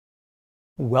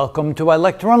Welcome to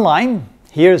iLecture Online.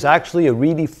 Here's actually a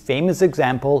really famous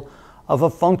example of a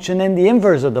function and the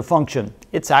inverse of the function.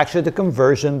 It's actually the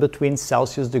conversion between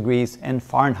Celsius degrees and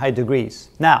Fahrenheit degrees.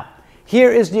 Now,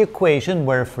 here is the equation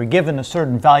where if we're given a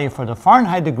certain value for the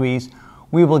Fahrenheit degrees,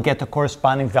 we will get the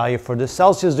corresponding value for the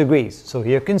Celsius degrees. So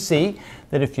here you can see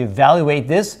that if you evaluate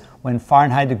this, when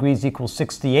Fahrenheit degrees equals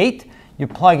 68, you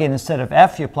plug in, instead of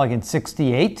F, you plug in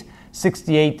 68.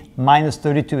 68 minus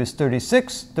 32 is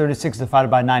 36. 36 divided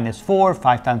by 9 is 4.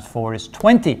 5 times 4 is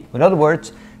 20. In other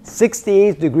words,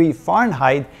 68 degrees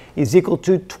Fahrenheit is equal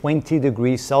to 20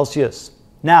 degrees Celsius.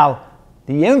 Now,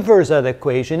 the inverse of the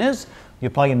equation is you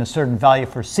plug in a certain value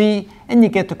for C and you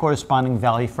get the corresponding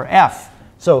value for F.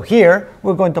 So here,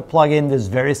 we're going to plug in this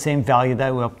very same value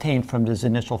that we obtained from this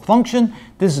initial function.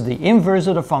 This is the inverse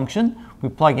of the function. We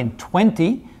plug in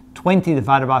 20. 20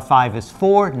 divided by 5 is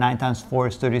 4, 9 times 4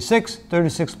 is 36,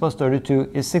 36 plus 32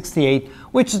 is 68,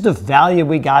 which is the value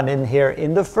we got in here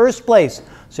in the first place.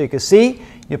 So you can see,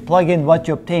 you plug in what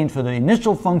you obtained for the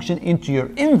initial function into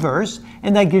your inverse,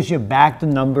 and that gives you back the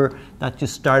number that you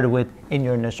started with in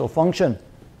your initial function.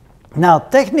 Now,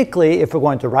 technically, if we're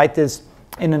going to write this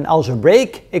in an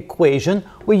algebraic equation,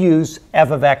 we use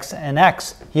f of x and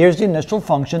x. Here's the initial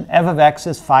function. F of x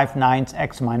is 5/9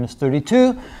 x minus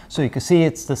 32. So you can see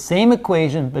it's the same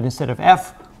equation, but instead of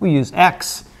f, we use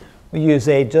x. We use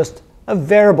just a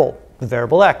variable, the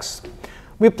variable x.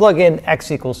 We plug in x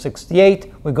equals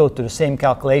 68. We go to the same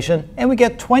calculation, and we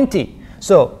get 20.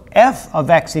 So f of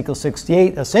x equals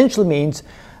 68 essentially means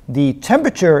the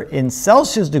temperature in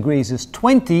Celsius degrees is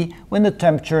 20 when the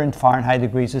temperature in Fahrenheit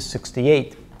degrees is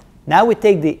 68. Now we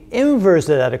take the inverse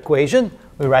of that equation.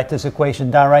 We write this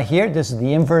equation down right here. This is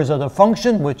the inverse of the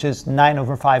function, which is 9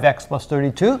 over 5x plus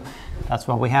 32. That's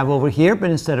what we have over here, but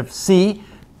instead of c,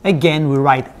 again, we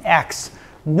write x.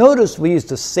 Notice we use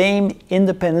the same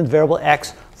independent variable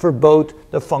x for both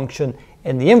the function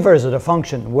and the inverse of the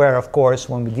function, where, of course,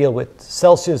 when we deal with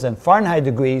Celsius and Fahrenheit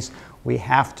degrees, we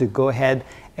have to go ahead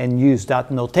and use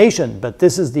that notation. But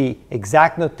this is the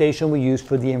exact notation we use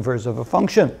for the inverse of a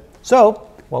function. So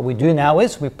what we do now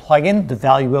is we plug in the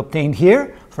value we obtained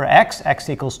here for x. X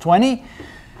equals 20.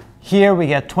 Here we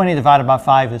get 20 divided by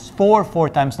 5 is 4. 4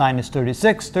 times 9 is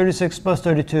 36. 36 plus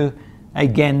 32,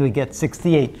 again, we get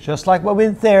 68. Just like what we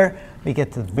did there, we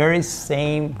get the very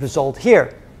same result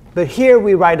here. But here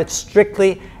we write it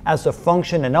strictly as a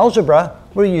function in algebra.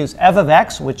 We use f of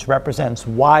x, which represents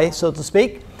y, so to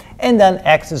speak. And then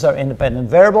x is our independent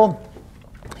variable.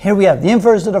 Here we have the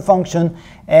inverse of the function,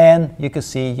 and you can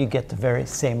see you get the very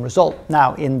same result.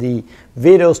 Now, in the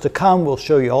videos to come, we'll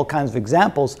show you all kinds of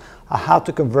examples of how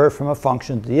to convert from a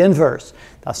function to the inverse.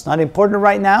 That's not important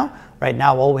right now. Right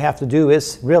now, all we have to do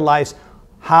is realize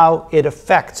how it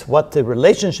affects what the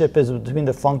relationship is between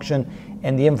the function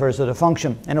and the inverse of the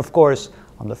function. And of course,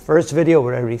 on the first video,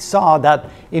 we already saw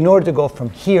that in order to go from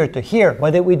here to here,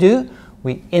 what did we do?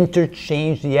 We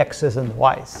interchange the x's and the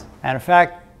y's. Matter of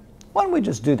fact, why don't we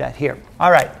just do that here?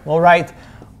 All right, we'll write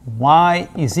y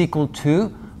is equal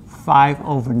to 5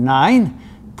 over 9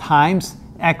 times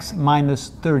x minus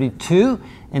 32.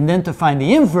 And then to find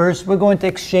the inverse, we're going to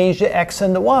exchange the x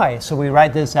and the y. So we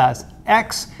write this as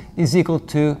x is equal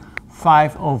to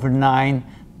 5 over 9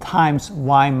 times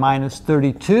y minus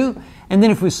 32. And then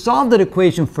if we solve that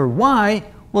equation for y,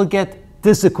 we'll get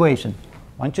this equation.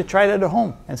 Why don't you try that at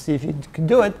home and see if you can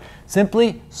do it?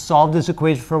 Simply solve this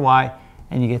equation for y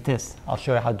and you get this. I'll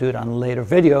show you how to do it on a later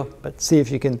video, but see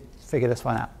if you can figure this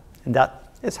one out. And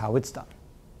that is how it's done.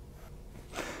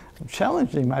 I'm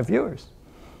challenging my viewers.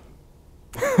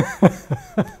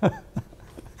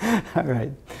 All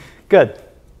right, good.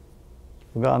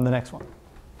 We'll go on to the next one.